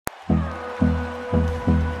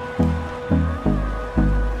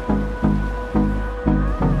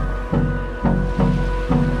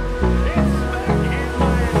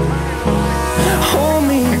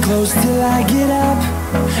close till I get up.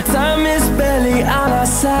 Time is barely on our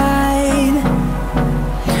side.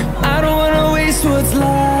 I don't wanna waste what's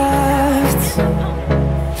left.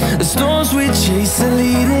 The storms we chase are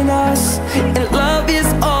leading us, and love is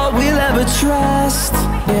all we'll ever trust.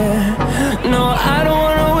 Yeah, no, I don't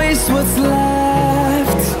wanna waste what's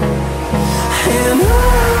left. And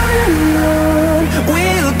on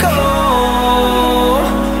we'll go,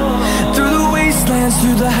 through the wastelands,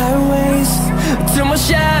 through the highways, till my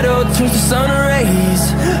shadow turns to sun rays.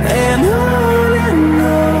 And on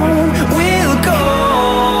we'll go,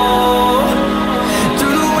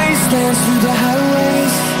 through the wastelands, through the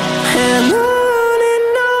highways, and on.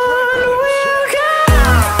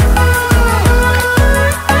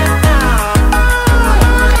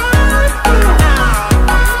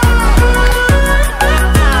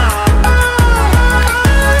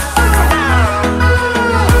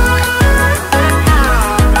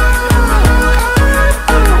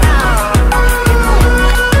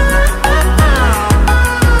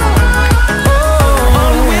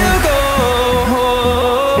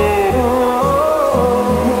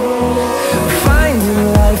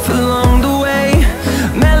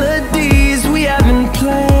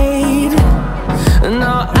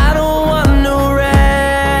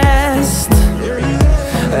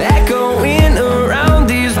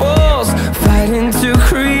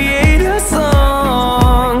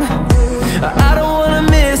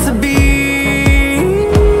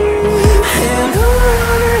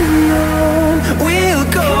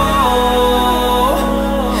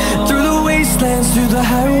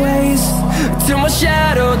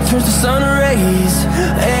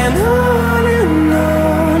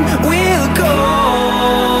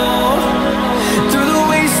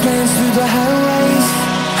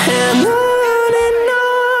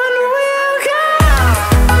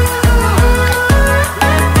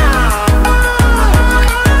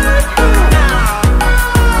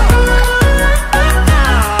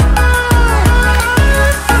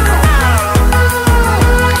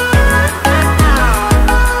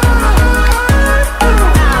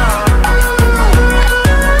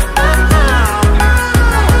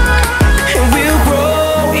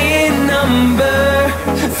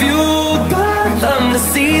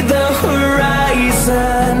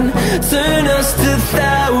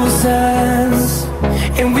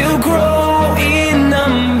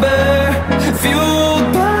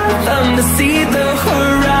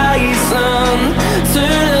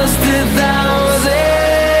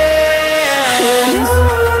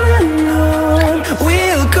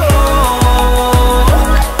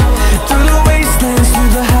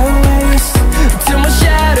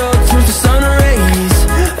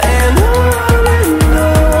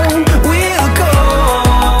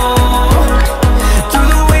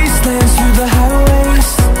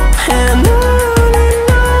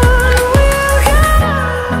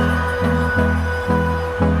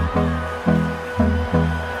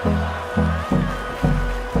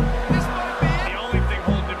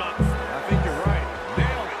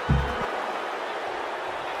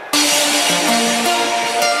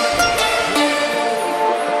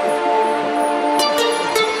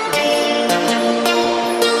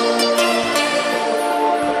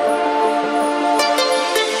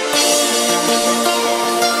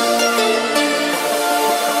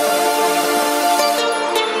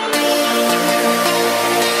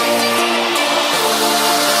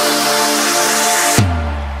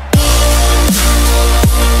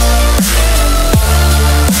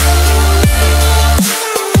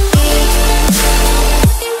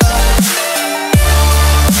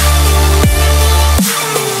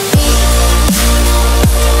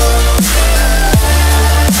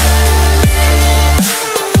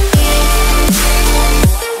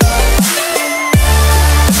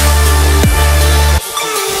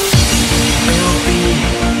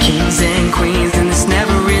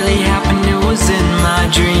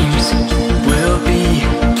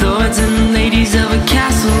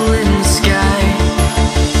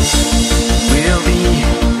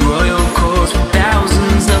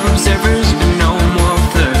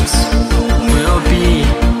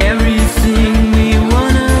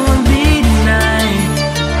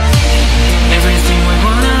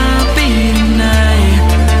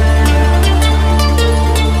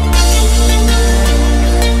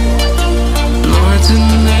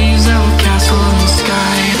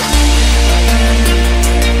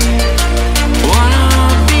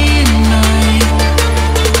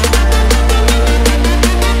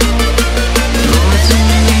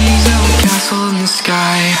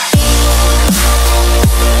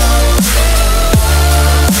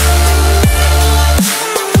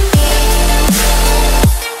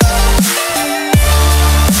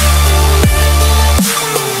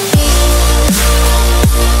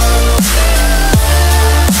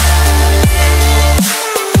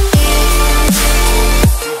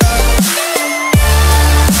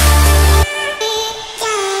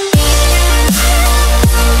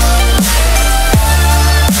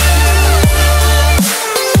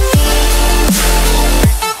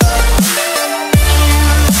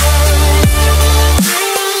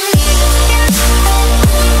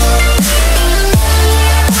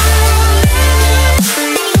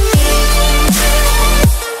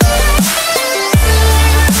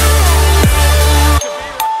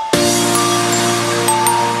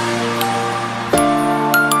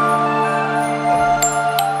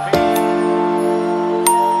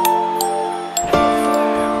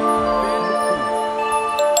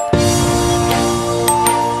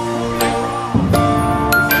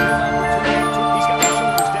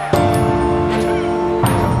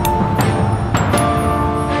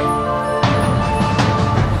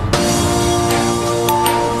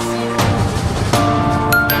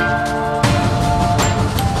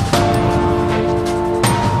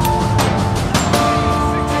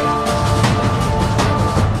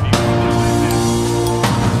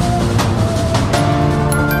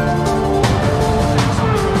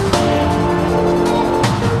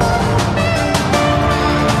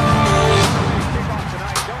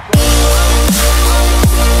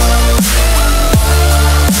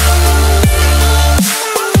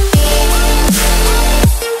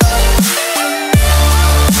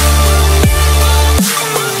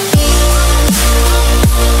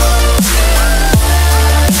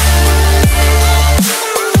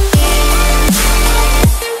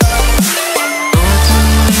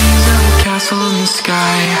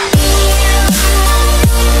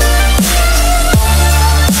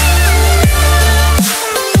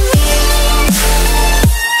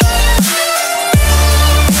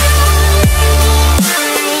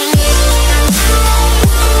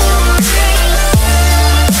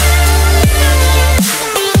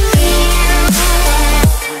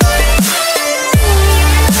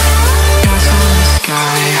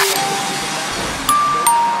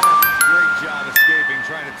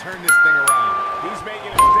 to turn this thing around. He's making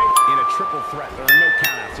a statement in a triple threat. There are no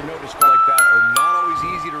countouts, so no disqual like that are not always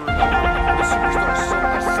easy to remember. The superstar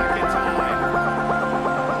saw a second time.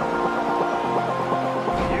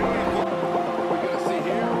 We're going to see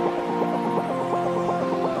here.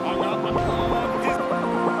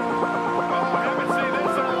 I haven't seen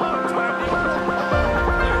this in a long time.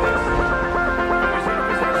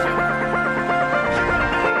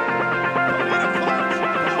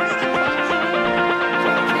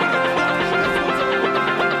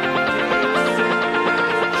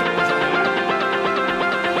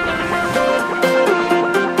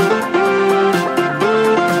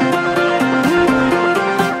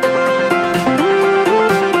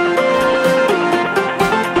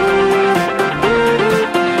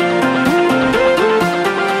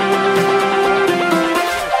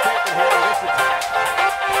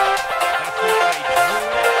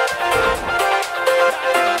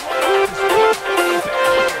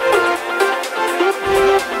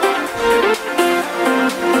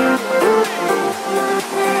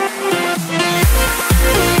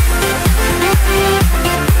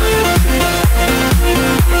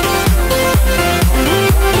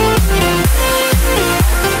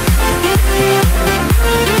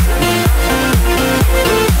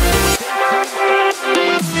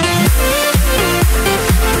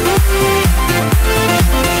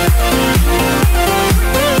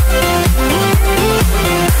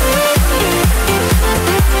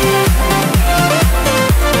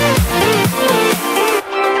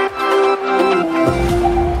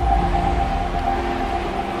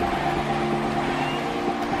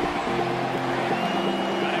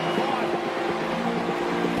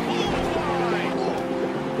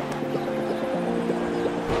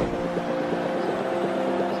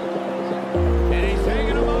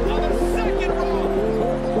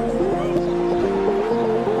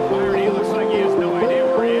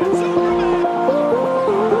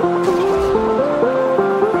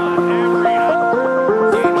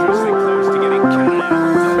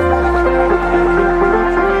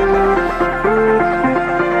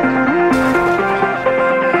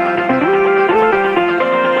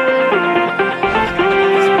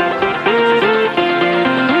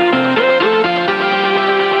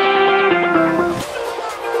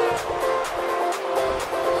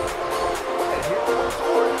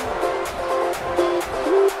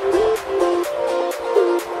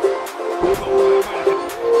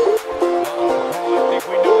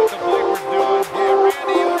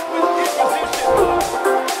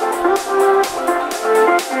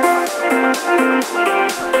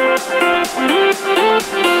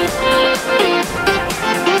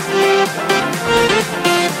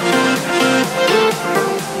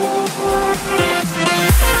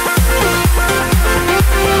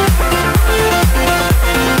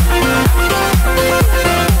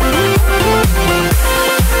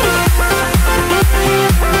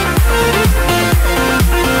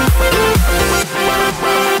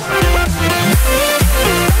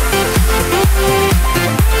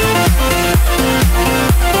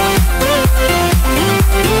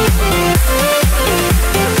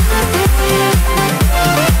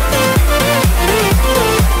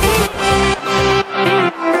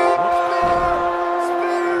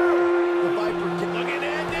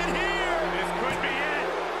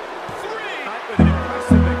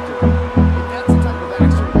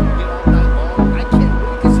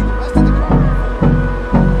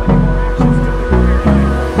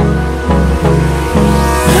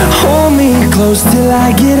 Close till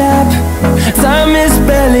I get up. Time is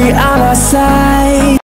barely on our side.